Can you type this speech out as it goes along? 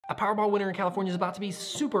A Powerball winner in California is about to be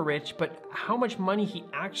super rich, but how much money he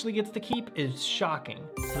actually gets to keep is shocking.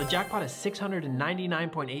 So the jackpot is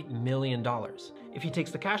 $699.8 million. If he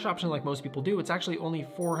takes the cash option like most people do, it's actually only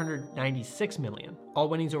 $496 million. All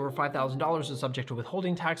winnings over $5,000 are subject to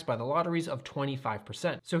withholding tax by the lotteries of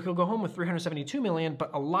 25%. So he'll go home with $372 million,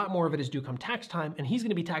 but a lot more of it is due come tax time, and he's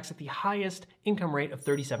gonna be taxed at the highest income rate of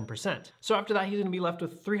 37%. So after that, he's gonna be left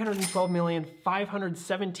with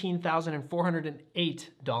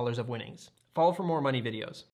 $312,517,408 of winnings. Follow for more money videos.